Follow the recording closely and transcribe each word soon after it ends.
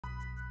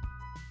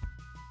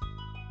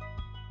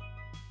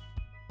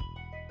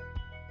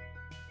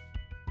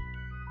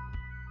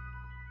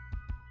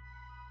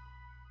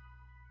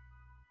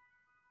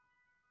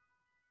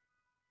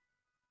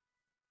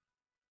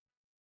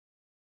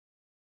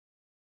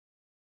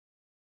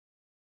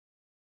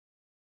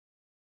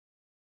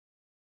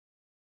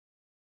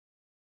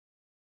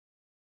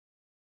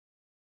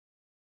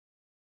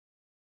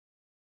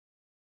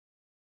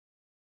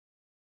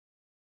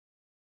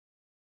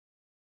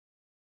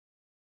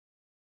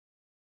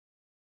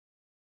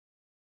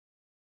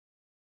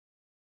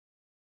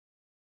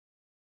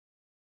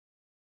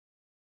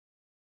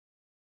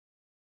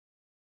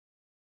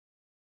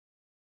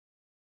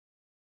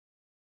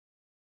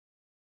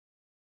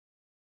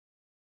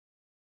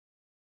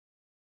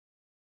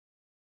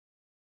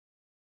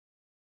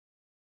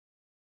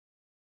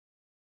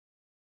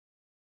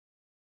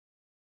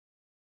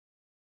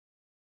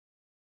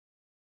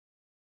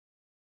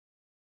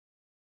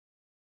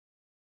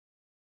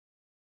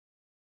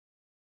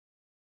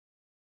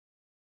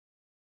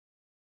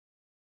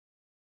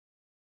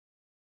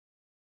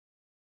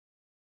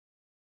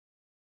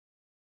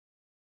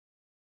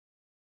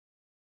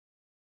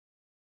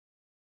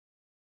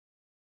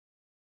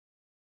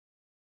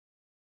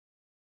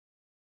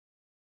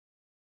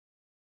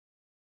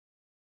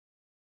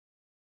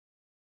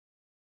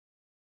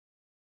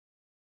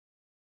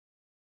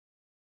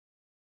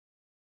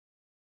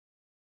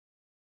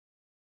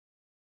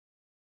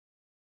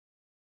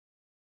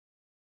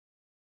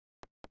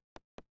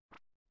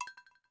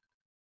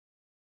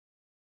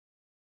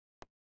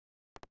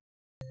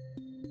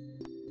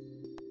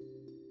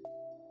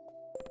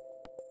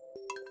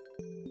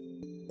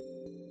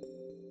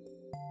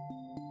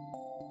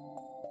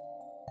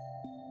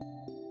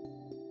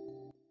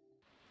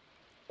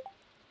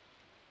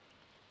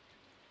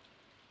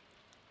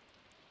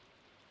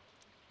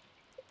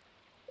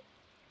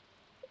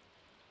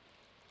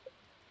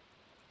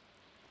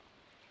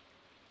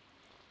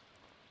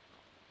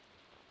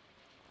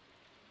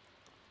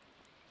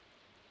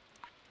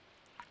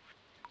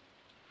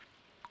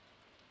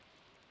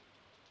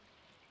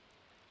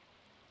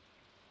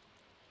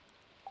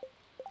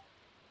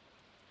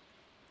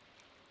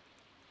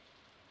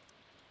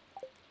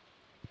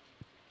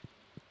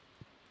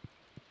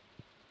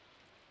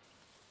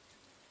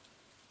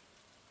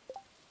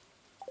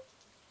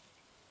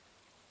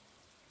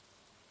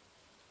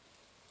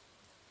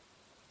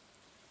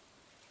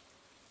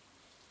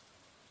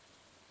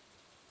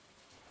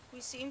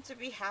we seem to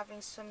be having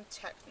some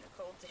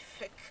technical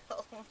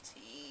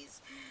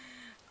difficulties.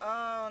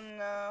 Oh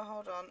no,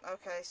 hold on.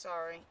 Okay,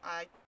 sorry.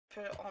 I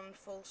put it on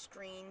full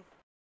screen.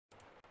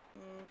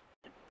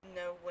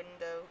 No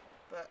window,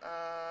 but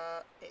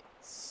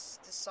it's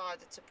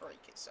decided to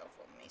break itself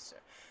on me, so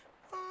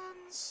 1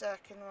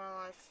 second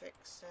while I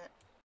fix it.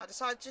 I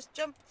decided to just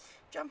jump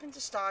into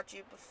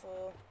Stardew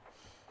before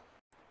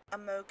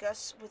Among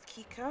Us with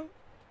Kiko.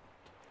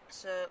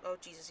 So, oh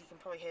Jesus, you can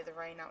probably hear the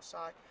rain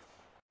outside.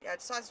 Yeah, I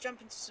decided to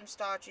jump into some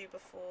Stardew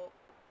before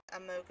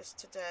Among Us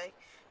today.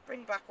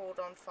 Bring back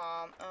Ordon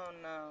Farm. Oh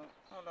no,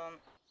 hold on.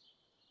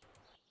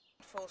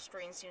 Full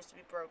screen seems to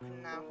be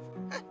broken now.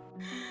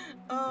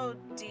 Oh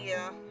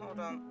dear, hold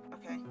on,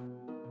 okay.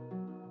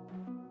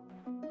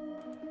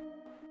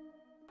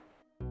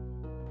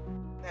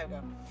 There we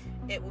go.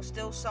 It will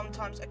still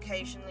sometimes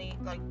occasionally,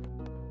 like,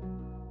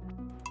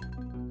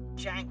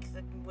 jank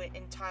the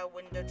entire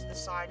window to the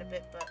side a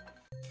bit, but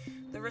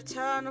the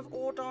return of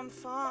Ordon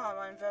Farm.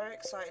 I'm very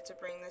excited to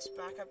bring this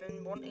back. I've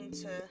been wanting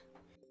to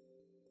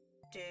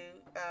do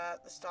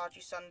the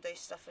Stardew Sunday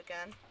stuff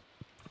again.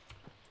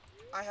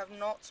 I have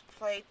not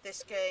played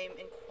this game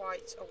in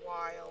quite a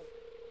while,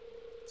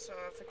 so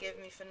forgive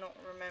me for not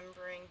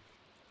remembering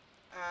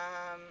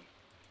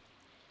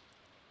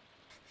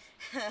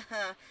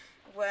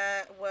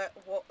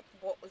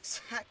what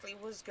exactly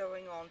was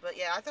going on. But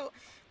yeah, I thought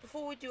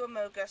before we do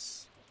Among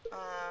Us,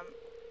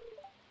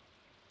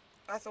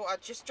 I thought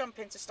I'd just jump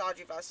into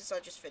Stardew Valley since I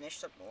just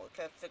finished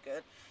Subnautica for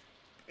good,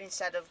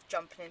 instead of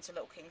jumping into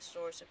Little King's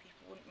story so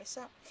people wouldn't miss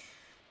out.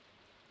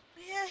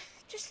 But yeah,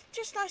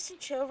 just nice and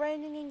chill,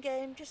 raining in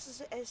game, just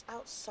as it is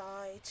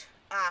outside.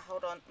 Ah,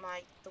 hold on,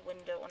 the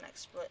window on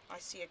XSplit, I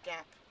see a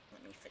gap.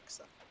 Let me fix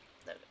that.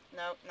 There we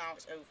go. No, now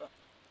it's over.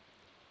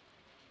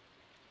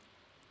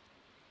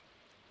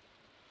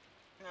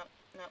 No,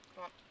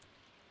 come on.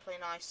 Play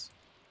nice.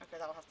 Okay,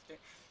 that'll have to do.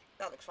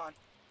 That looks fine.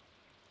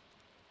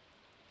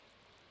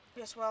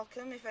 Yes,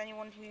 welcome. If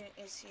anyone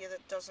who is here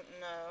that doesn't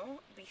know,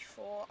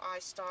 before I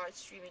started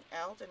streaming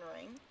Elden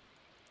Ring,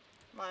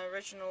 my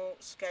original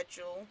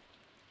schedule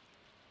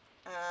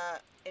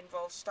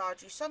involved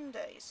Stardew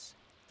Sundays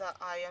that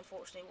I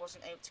unfortunately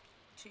wasn't able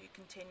to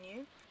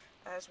continue,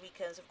 as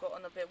weekends have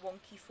gotten a bit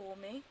wonky for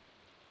me.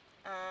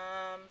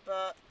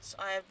 But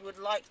I would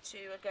like to,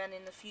 again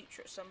in the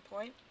future at some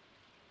point,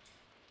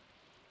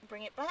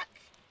 bring it back,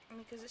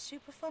 because it's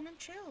super fun and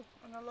chill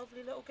and a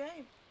lovely little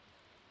game.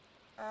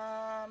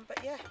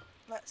 But yeah,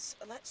 let's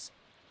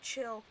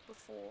chill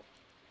before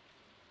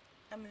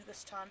Among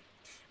Us time.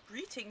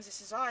 Greetings,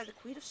 this is I, the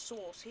Queen of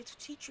Sauce, here to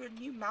teach you a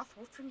new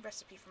mouth-watering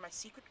recipe from my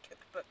secret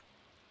cookbook.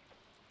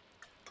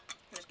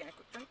 Just getting a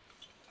quick drink.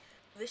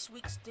 This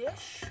week's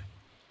dish: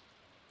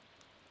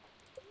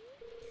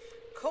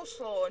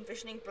 coleslaw.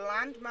 Envisioning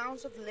bland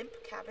mounds of limp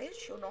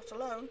cabbage? You're not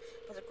alone,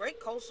 but a great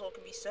coleslaw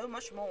can be so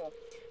much more.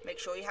 Make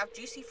sure you have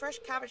juicy fresh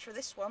cabbage for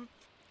this one.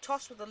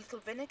 Toss with a little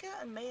vinegar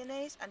and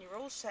mayonnaise and you're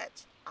all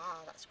set. Ah,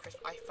 that's crisp.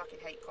 I fucking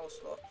hate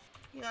coleslaw.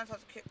 You learned how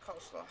to cook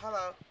coleslaw.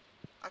 Hello.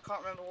 I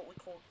can't remember what we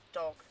called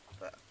dog,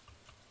 but...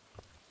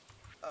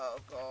 oh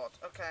god,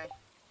 okay.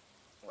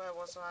 Where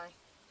was I?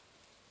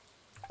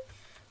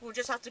 We'll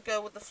just have to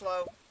go with the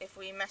flow. If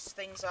we mess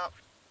things up,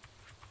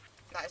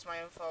 that is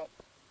my own fault.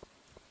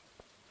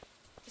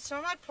 Did some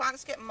of my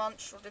plants get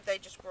munched, or did they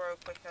just grow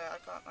quicker?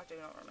 I do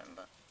not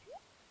remember.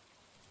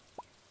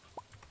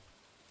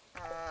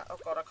 Oh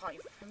god, I can't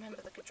even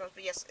remember the controls,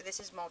 but yes, this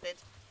is modded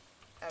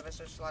ever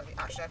so slightly.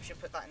 Actually, I should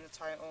put that in the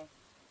title.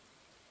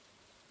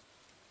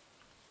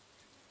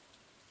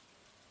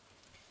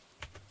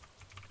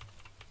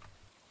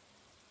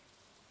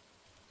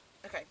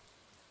 Okay,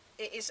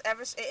 it is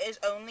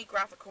only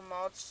graphical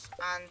mods,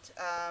 and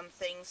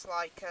things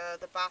like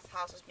the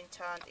bathhouse has been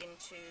turned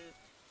into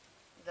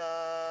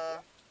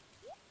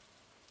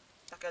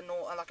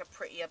like a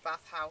prettier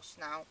bathhouse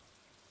now.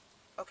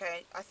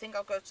 Okay, I think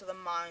I'll go to the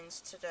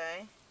mines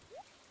today.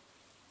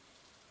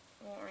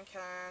 Watering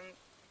can.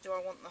 Do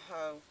I want the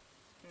hoe?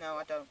 No,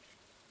 I don't.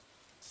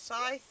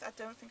 Scythe. I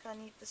don't think I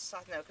need the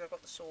scythe. No, because I've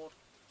got the sword.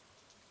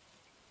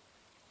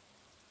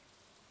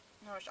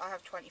 No, I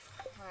have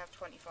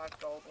 25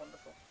 gold.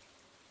 Wonderful.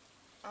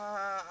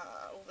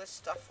 All this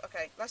stuff.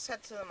 Okay, let's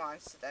head to the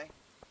mines today.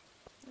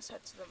 Let's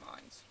head to the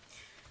mines.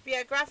 But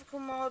yeah, graphical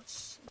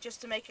mods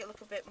just to make it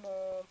look a bit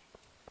more,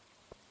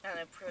 I don't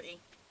know, pretty.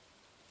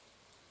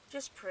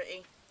 Just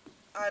pretty.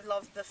 I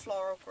love the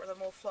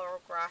more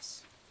floral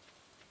grass.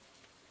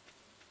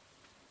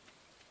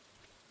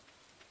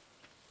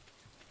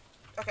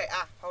 Okay,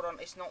 hold on.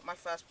 It's not my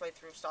first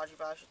playthrough of Stardew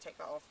Valley. I should take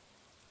that off.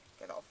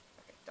 Get that off.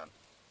 Okay, done.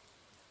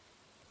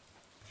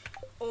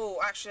 Oh,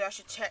 actually, I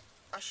should check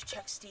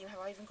Steam. Have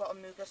I even got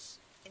Among Us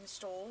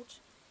installed?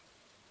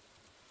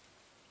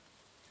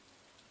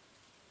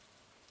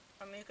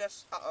 Among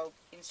Us,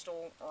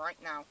 install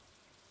right now.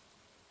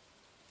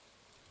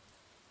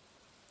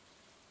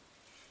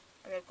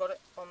 And I've got it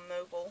on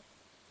mobile.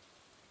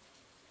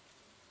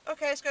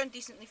 Okay, it's going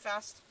decently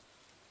fast.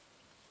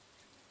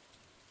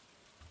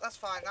 That's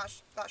fine.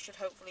 That should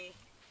hopefully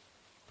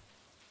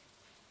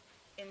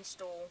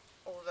install.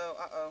 Although,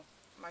 uh-oh,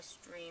 my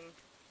stream.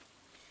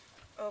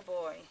 Oh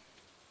boy.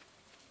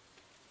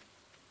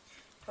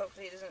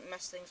 Hopefully it doesn't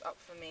mess things up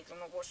for me, because I'm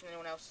not watching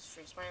anyone else's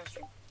stream. It's my own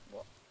stream.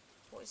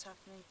 What is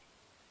happening?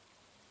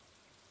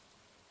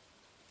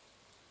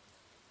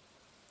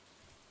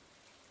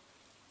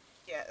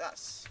 Yeah,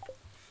 that's...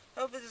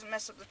 Hopefully it doesn't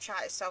mess up the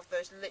chat itself, though.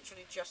 It's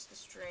literally just the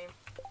stream.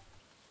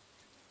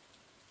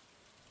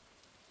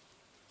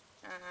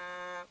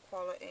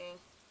 Quality.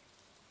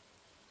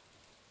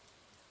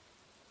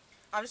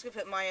 I'm just going to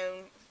put my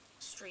own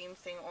stream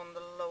thing on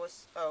the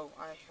lowest... Oh,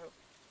 I hope...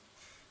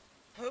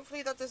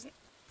 Hopefully that doesn't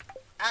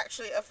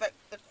actually affect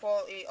the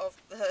quality of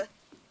the...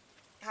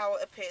 how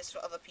it appears for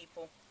other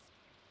people.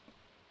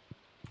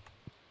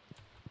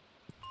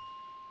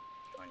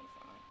 25.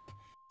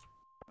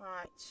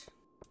 Right.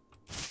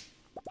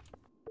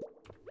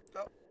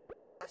 Oh,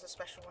 that's a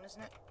special one,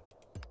 isn't it?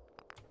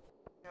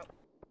 Nope.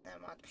 Never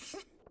mind.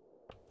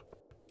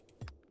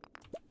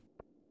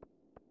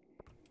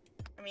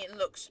 I mean, it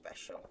looks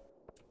special.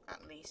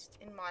 At least,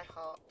 in my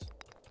heart.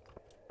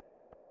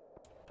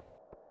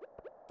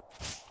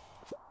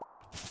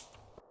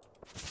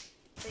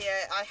 So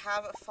yeah, I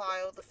have a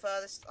file. The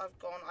furthest I've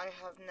gone, I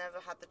have never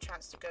had the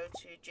chance to go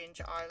to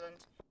Ginger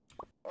Island.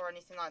 Or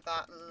anything like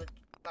that,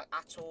 like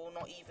at all.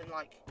 Not even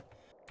like...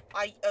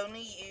 I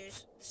only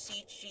use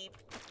the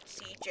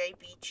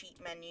CJB cheat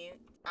menu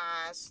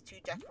as to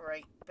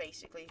decorate,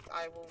 basically.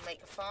 I will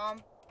make a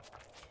farm,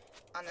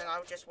 and then I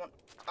would just want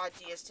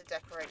ideas to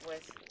decorate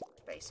with,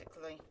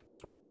 basically.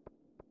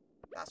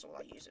 That's all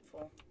I use it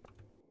for.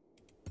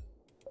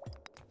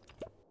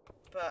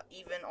 But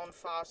even on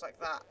files like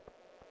that...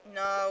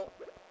 No!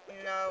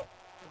 No!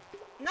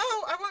 No!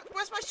 I want...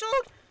 Where's my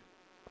sword?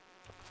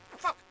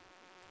 Fuck!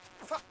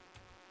 Fuck!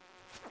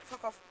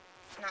 Fuck off.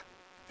 Nah.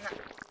 Nah.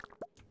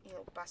 You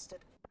little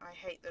bastard. I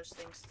hate those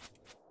things.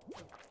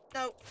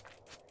 No!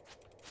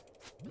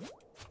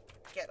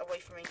 Get away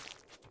from me.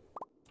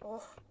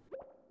 Oh.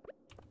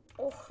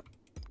 Oh.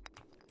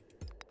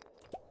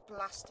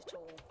 Blast it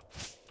all.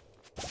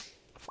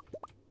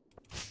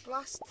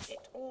 Blast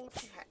it all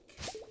to heck.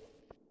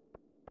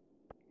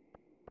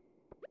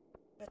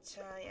 But,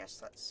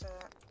 yes, let's,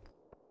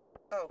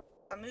 Oh,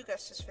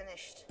 Amogus is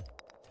finished.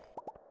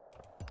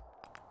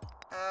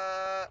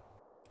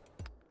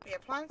 Yeah,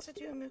 plan to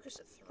do Amogus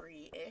at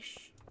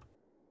 3-ish.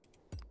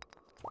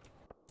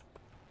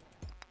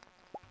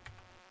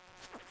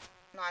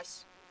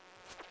 Nice.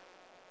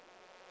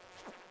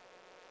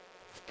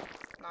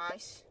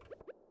 Nice.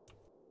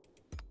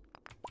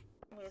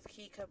 With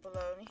Kika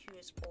Baloney, who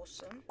is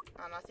awesome.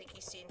 And I think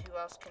he's seen who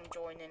else can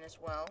join in as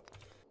well.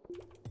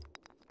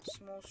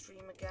 Small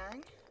streamer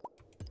gang.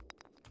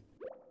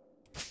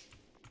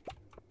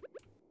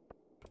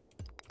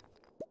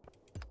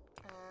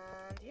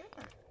 And yeah.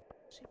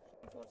 Super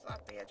looking forward to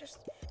that, but yeah, just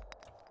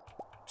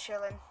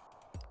chilling.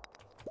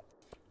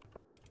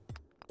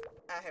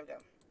 Here we go.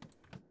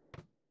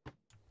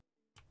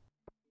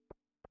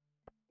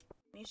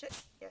 Music?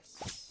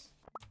 Yes.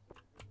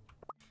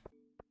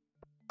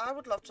 I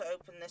would love to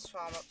open this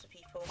farm up to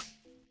people.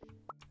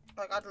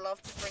 Like, I'd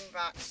love to bring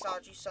back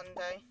Stardew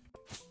Sunday,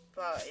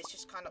 but it's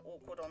just kind of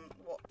awkward on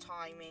what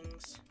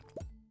timings.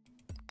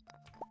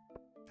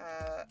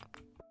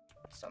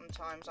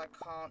 Sometimes I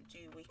can't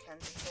do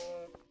weekends at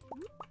all.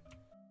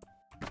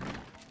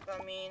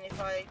 But I mean, if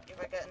I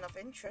get enough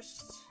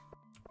interest,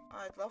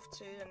 I'd love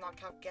to, and like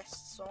have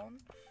guests on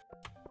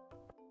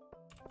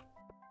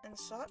and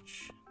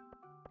such.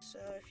 So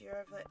if you're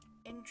ever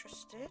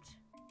interested,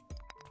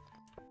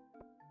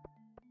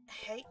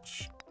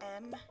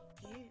 HMU.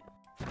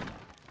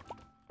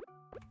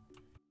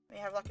 We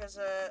have like as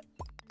a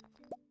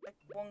like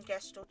one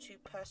guest or two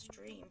per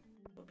stream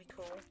would be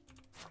cool.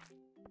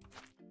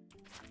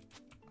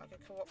 Like a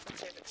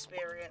cooperative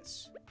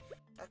experience,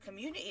 a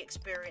community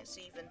experience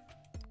even.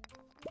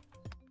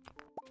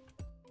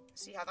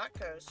 See how that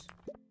goes.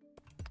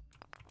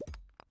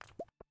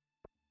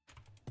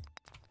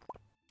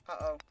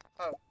 Uh-oh.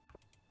 Oh.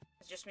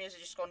 It's just me, or has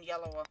it just gone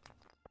yellower?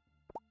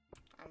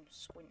 I'm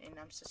squinting,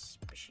 I'm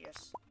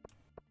suspicious.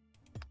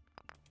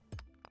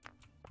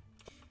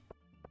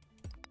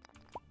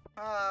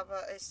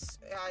 But it's...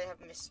 I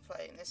have missed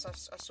playing this.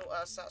 I saw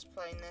us that was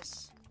playing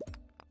this,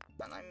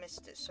 and I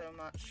missed it so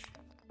much.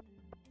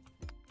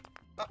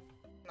 Oh,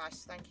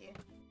 nice, thank you.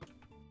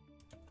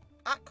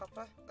 Ah,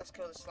 copper. Let's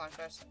kill this slime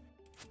first.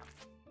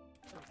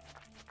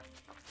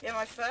 Yeah,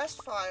 my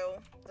first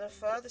file, the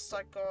furthest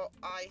I got,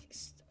 I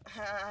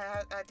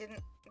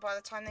didn't, by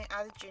the time they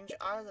added Ginger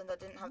Island, I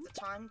didn't have the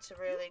time to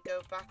really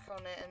go back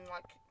on it and,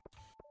 like,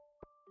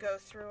 go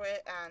through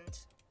it, and,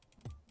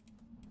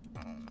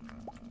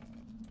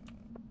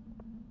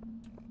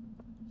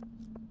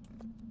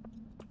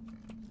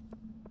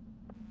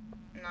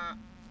 nah.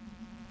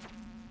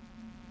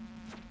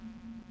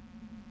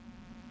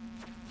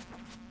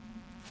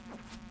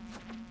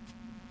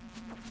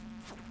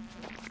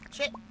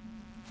 Shit!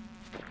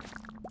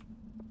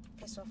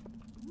 Piss off.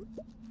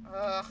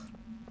 Ugh.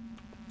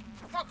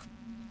 Fuck!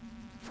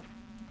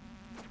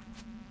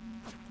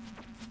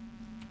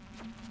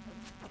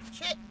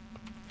 Shit!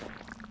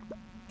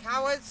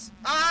 Cowards!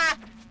 Ah!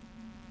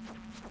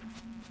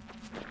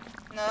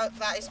 No,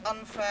 that is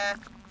unfair.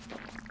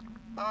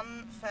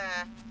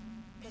 Unfair.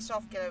 Piss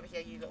off, get over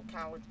here, you little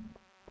coward.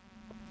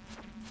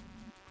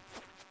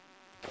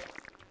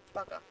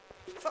 Bugger.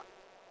 Fuck.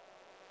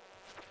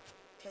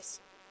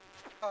 Piss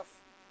off.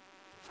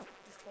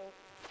 Little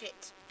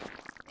git.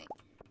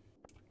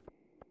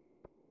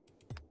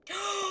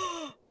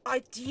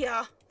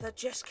 Idea that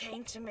just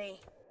came to me.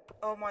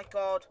 Oh my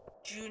god.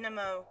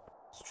 Junimo.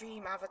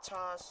 Stream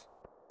avatars.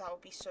 That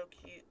would be so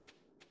cute.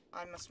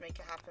 I must make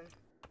it happen.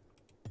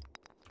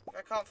 If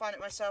I can't find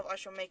it myself, I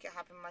shall make it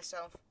happen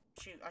myself.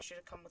 Shoot, I should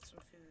have come with some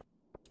food.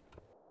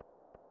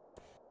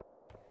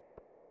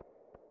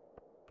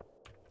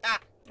 Ah!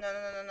 No, no,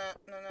 no, no,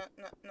 no, no,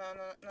 no, no,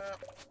 no, no.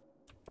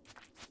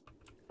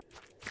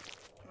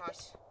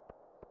 Nice.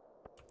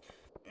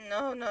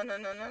 No, no, no,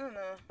 no, no, no,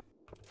 no.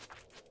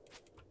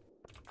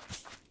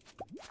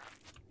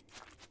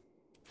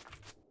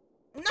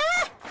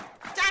 No!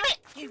 Damn it!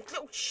 You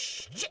little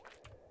shit!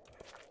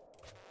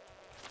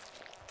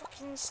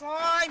 Fucking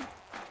slime!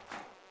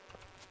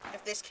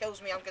 If this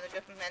kills me, I'm gonna go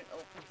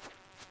mental.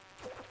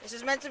 This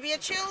is meant to be a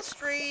chill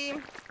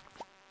stream!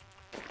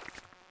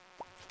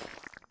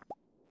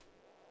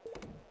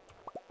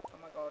 Oh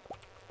my god.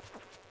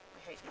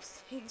 I hate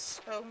these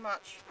things so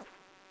much.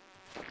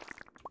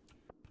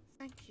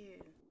 Thank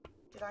you.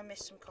 Did I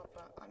miss some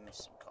copper? I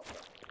missed some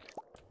copper.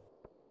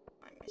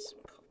 I missed some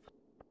copper.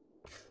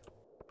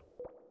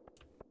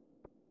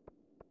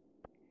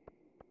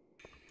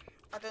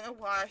 I don't know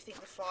why I think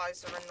the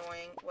flies are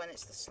annoying when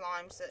it's the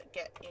slimes that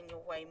get in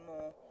your way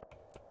more.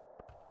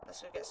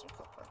 Let's go get some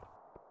copper.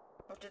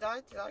 Oh, did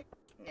I? Did I?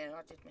 No,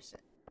 I did miss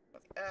it.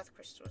 Got the earth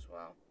crystal as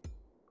well.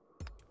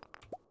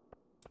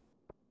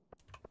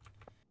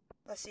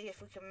 Let's see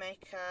if we can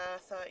make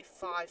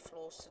 35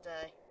 floors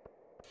today.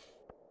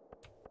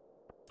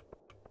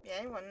 Yeah,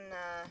 anyone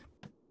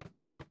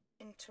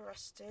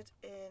interested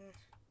in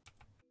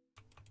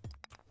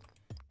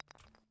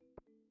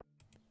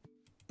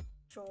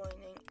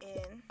joining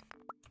in?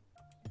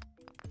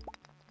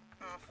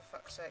 Oh, for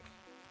fuck's sake.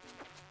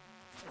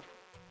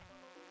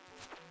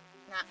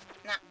 Nah,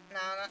 nah,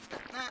 nah, nah,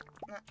 nah,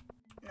 nah,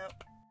 no.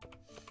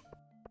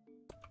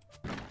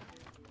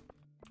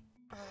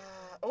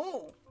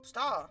 Oh,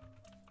 star.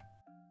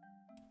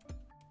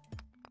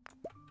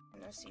 I've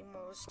never seen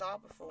one with a star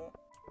before.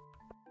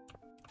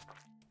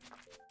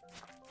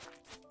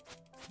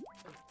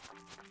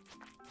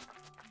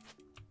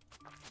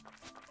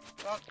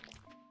 Come on.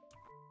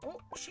 Oh,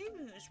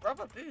 shoes,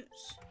 rubber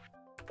boots.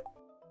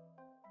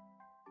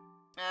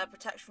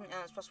 Protection from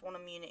elements +1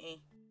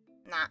 immunity.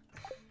 Nah,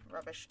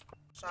 rubbish.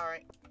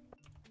 Sorry.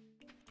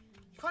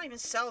 You can't even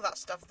sell that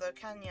stuff though,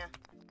 can you?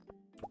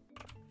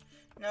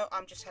 No,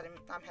 I'm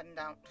heading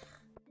down.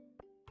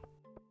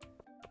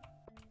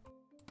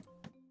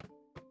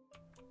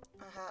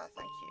 Aha,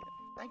 thank you.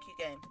 Thank you,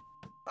 game.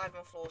 5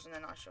 more floors and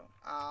then I shall...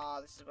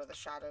 Ah, this is where the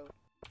shadow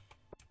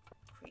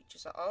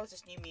creatures are. Oh, is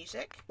this new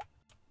music?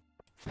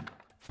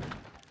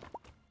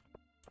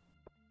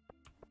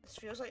 This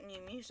feels like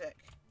new music.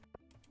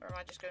 Or am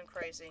I just going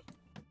crazy?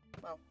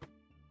 Well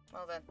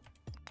then.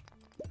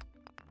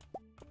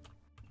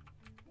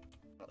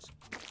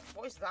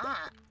 What is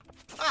that?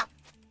 Ah!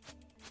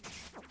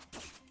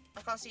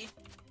 I can't see.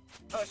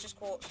 Oh, it's just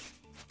quartz.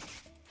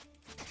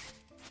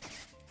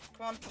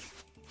 Come on.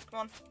 Come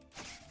on.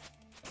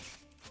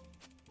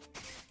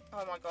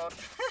 Oh my god.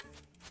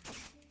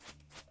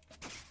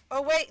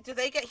 Oh wait, do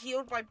they get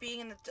healed by being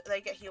in the...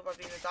 They get healed by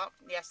being in the dark?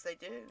 Yes, they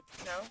do.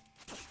 No?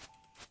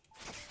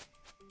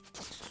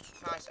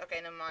 Nice. Okay,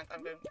 never mind.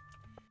 I'm going...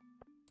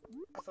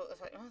 I thought it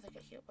was like, oh, they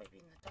get healed by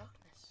being in the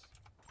darkness.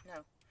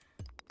 No.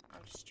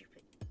 I'm just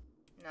stupid.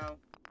 No.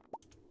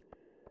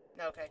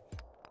 No, okay.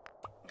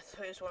 I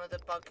thought it was one of the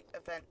bug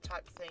event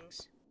type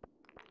things.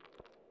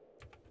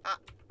 Ah.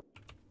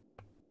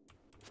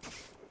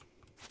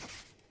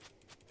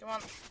 Come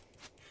on.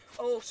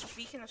 Oh,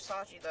 speaking of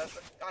Stardew though,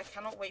 I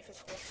cannot wait for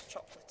Haunted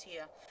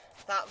Chocolatier.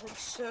 That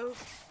looks so,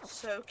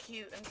 so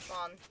cute and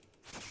fun.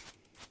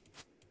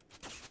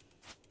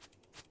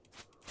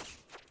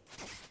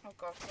 Oh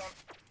god, come on.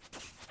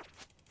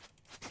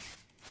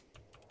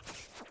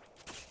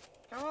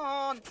 Come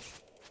on!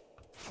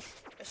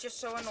 It's just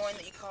so annoying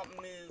that you can't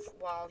move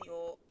while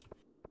you're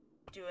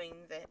doing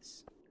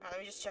this. Right, let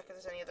me just check if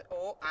there's any other...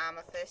 Oh,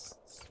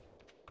 amethysts.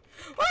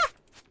 Ah!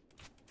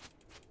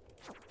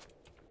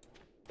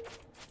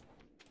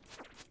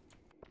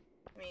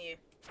 Me, you.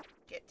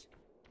 Get.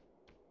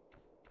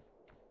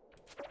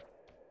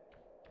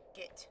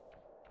 Get.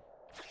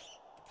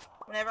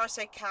 Whenever I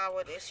say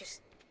coward, it's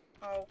just...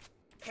 Oh,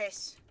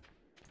 piss.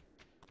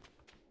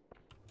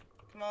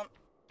 Come on.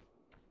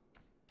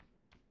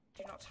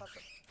 Do not touch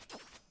it.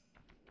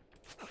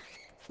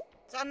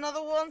 Is that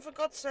another one, for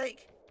God's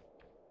sake?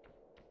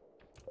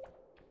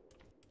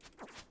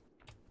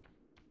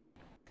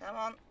 Come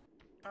on.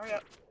 Hurry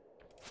up.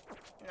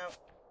 No.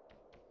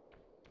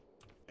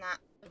 Nah.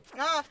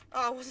 Nah!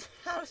 Oh,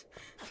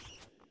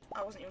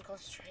 I wasn't even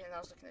concentrating, I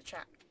was looking at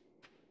chat.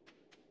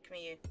 Come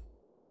here, you.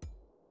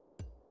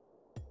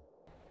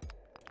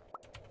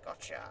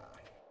 Gotcha.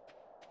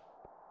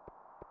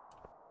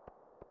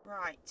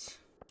 Right.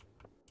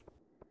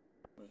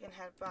 We can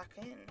head back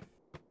in.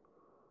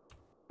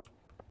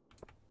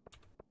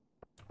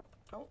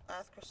 Oh,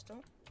 earth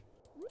crystal.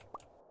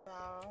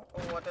 Barrel.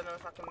 Oh, I don't know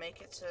if I can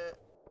make it to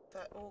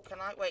that. Oh, can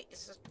I? Wait,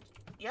 is this...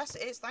 Yes,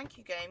 it is. Thank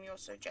you, game. You're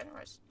so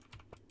generous.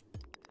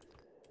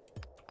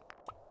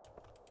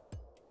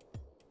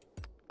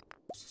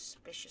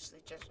 Suspiciously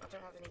generous. I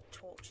don't have any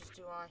torches,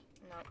 do I?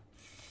 No.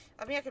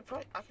 I mean, I could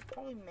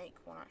probably make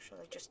one,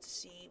 actually, just to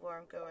see where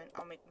I'm going.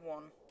 I'll make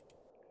one.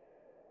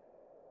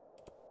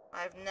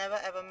 I've never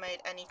ever made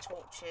any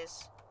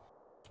torches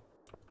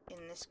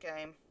in this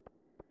game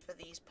for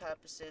these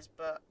purposes,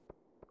 but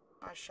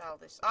I shall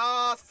this.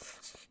 Ah,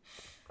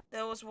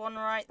 there was one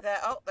right there.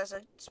 Oh, there's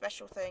a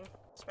special thing.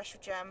 Special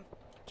gem.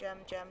 Gem.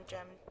 Come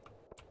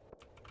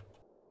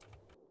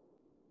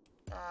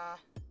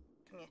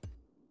here.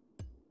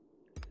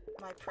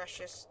 My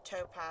precious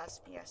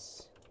topaz,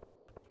 yes.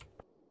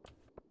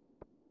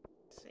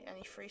 See,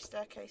 any free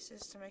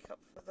staircases to make up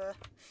for the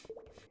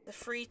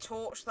free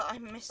torch that I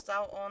missed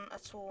out on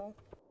at all?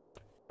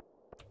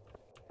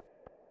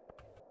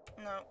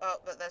 No. Oh,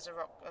 but there's a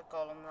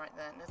golem right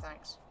there. No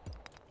thanks.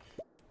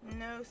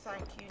 No,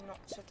 thank you.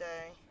 Not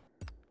today.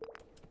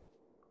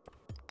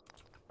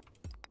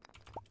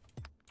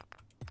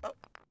 Oh,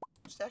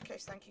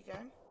 staircase. Thank you,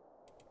 game.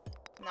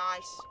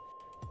 Nice.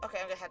 Okay,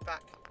 I'm gonna head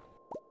back.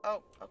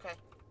 Oh, okay.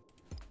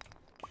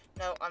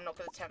 No, I'm not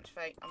gonna tempt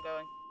fate. I'm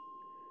going.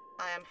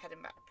 I am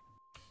heading back.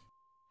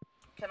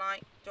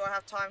 Do I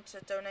have time to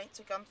donate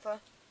to Gunther?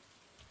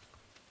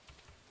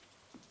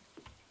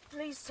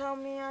 Please tell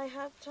me I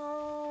have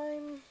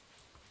time.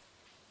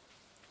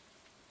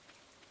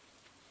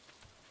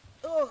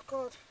 Oh,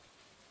 God.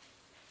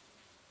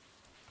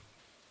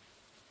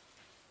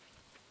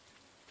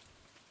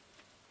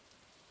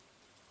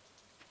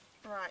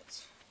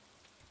 Right.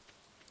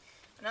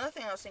 Another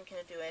thing I was thinking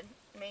of doing,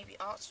 maybe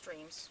art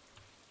streams.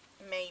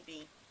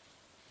 Maybe.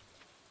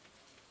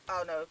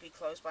 Oh, no, it'd be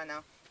closed by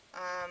now.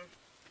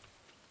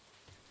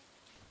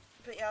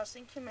 But yeah, I was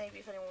thinking maybe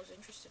if anyone was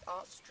interested,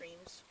 art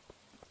streams.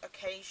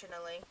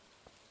 Occasionally.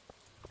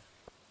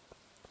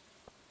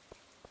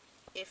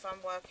 If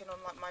I'm working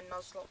on, like, my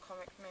Nuzlocke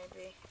comic,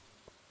 maybe.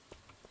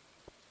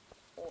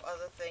 Or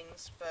other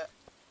things, but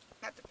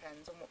that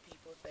depends on what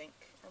people think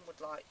and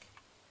would like.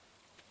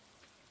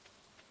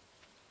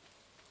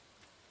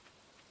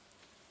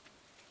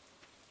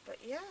 But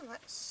yeah,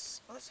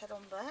 let's head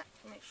on back.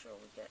 Make sure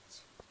we get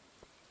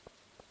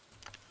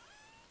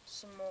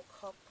some more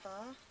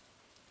copper.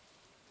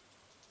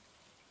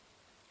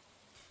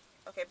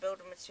 Okay,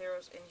 building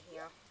materials in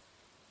here.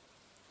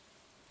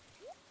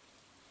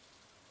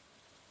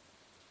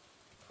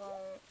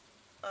 Coal,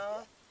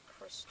 earth,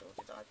 crystal.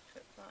 Did I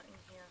put that in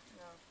here?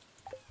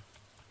 No.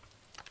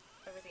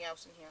 Everything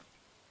else in here.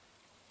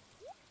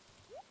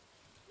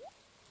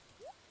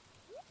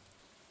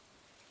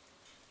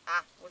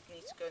 Ah, would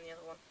need to go in the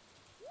other one.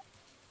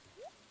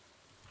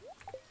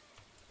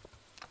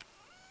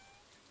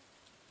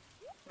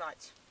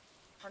 Right.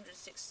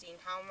 116.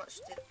 How much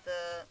did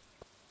the...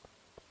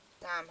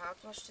 Damn, how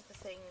much did the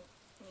thing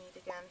need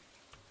again?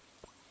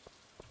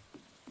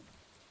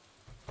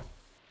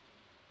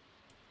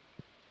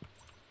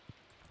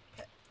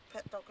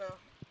 Pet doggo.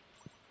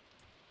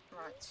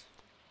 Right.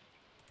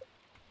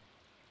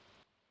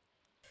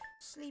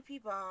 Sleepy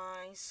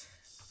buys.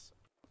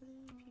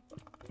 Sleepy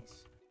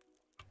buys.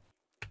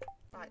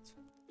 Right.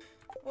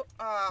 What?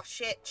 Ah, oh,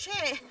 shit.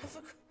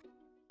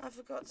 I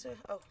forgot to...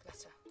 Oh,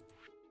 letter.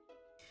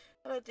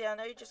 Hello, dear. I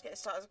know you just getting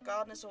started as a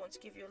gardener, so I want to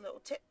give you a little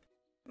tip.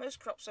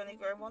 Most crops only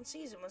grow in one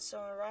season. When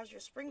summer arrives,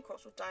 your spring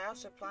crops will die out,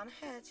 so plan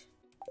ahead.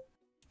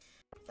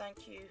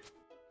 Thank you,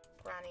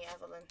 Granny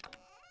Evelyn.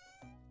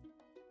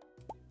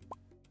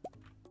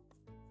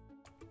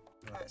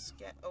 Let's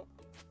get... Oh.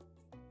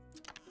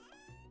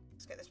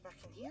 Let's get this back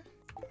in here.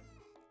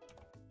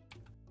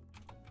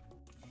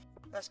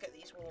 Let's get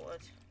these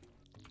watered.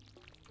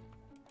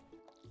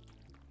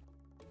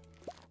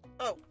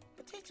 Oh,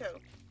 potato.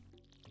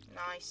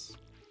 Nice.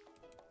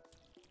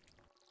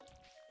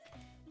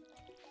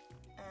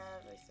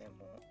 Everything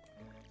watered.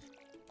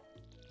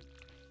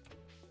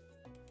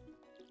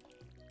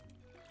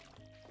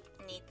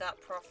 Need that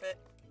profit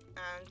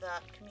and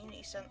that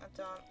community centre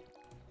done.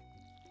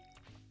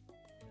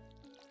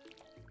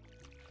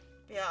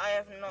 Yeah, I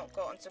have not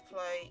gotten to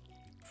play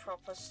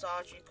proper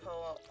Stardew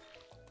co-op.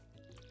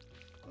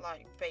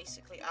 Like,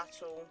 basically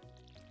at all.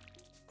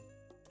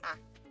 Ah.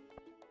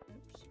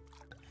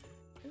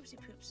 Oops. Oopsie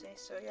poopsie.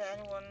 So yeah,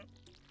 anyone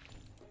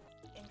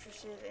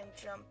interested in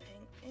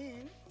jumping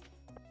in?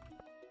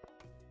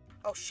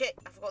 Oh shit,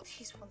 I forgot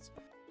these ones.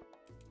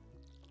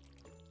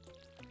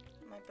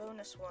 My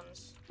bonus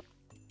ones.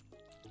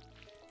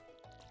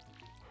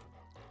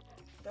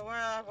 Don't worry,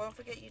 I won't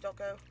forget you,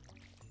 doggo.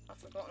 I've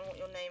forgotten what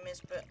your name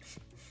is, but...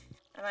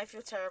 And I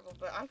feel terrible,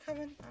 but I'm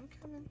coming.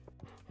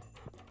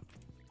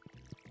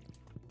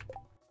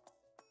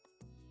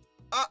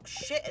 Oh,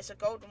 shit, it's a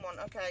golden one.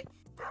 Okay.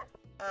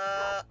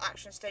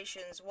 Action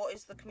stations. What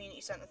is the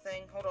community center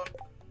thing? Hold on.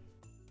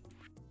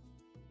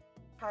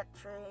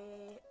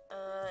 Pantry.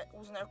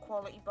 Wasn't there a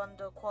quality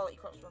bundle? Quality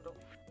crops bundle.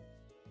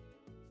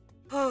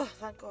 Oh,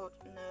 thank God.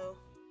 No.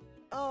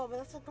 Oh, but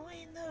that's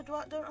annoying though.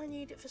 Don't I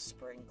need it for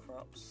spring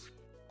crops?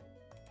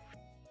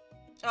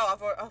 Oh,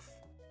 I've already. Oh,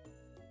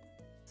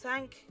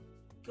 thank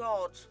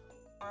God.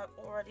 I've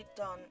already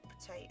done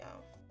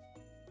potato.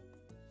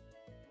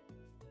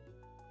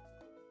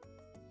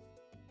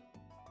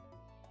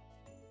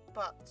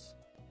 But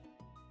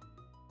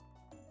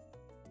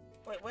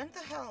wait, when the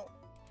hell?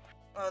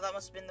 Oh, that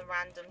must have been the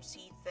random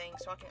seed thing.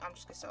 So I'm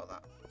just gonna sell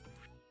that.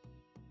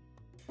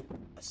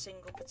 A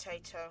single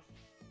potato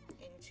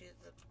into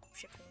the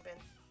shipping bin.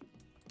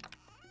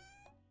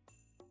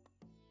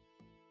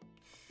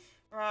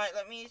 Right,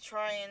 let me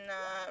try and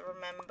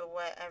remember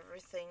where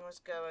everything was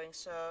going.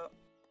 So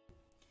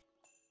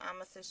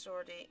amethyst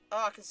already.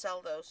 Oh, I can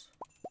sell those.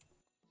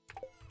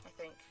 I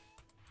think.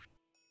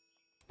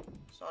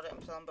 Sod it,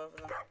 I'm selling both of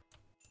them.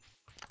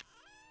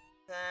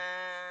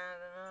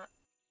 Then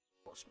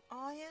got some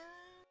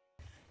iron,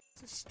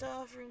 some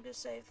stuff. I'm gonna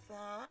save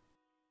that.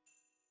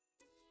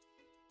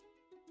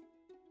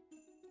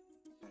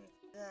 And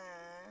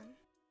then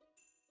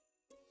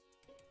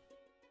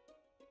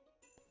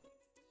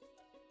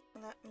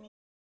let me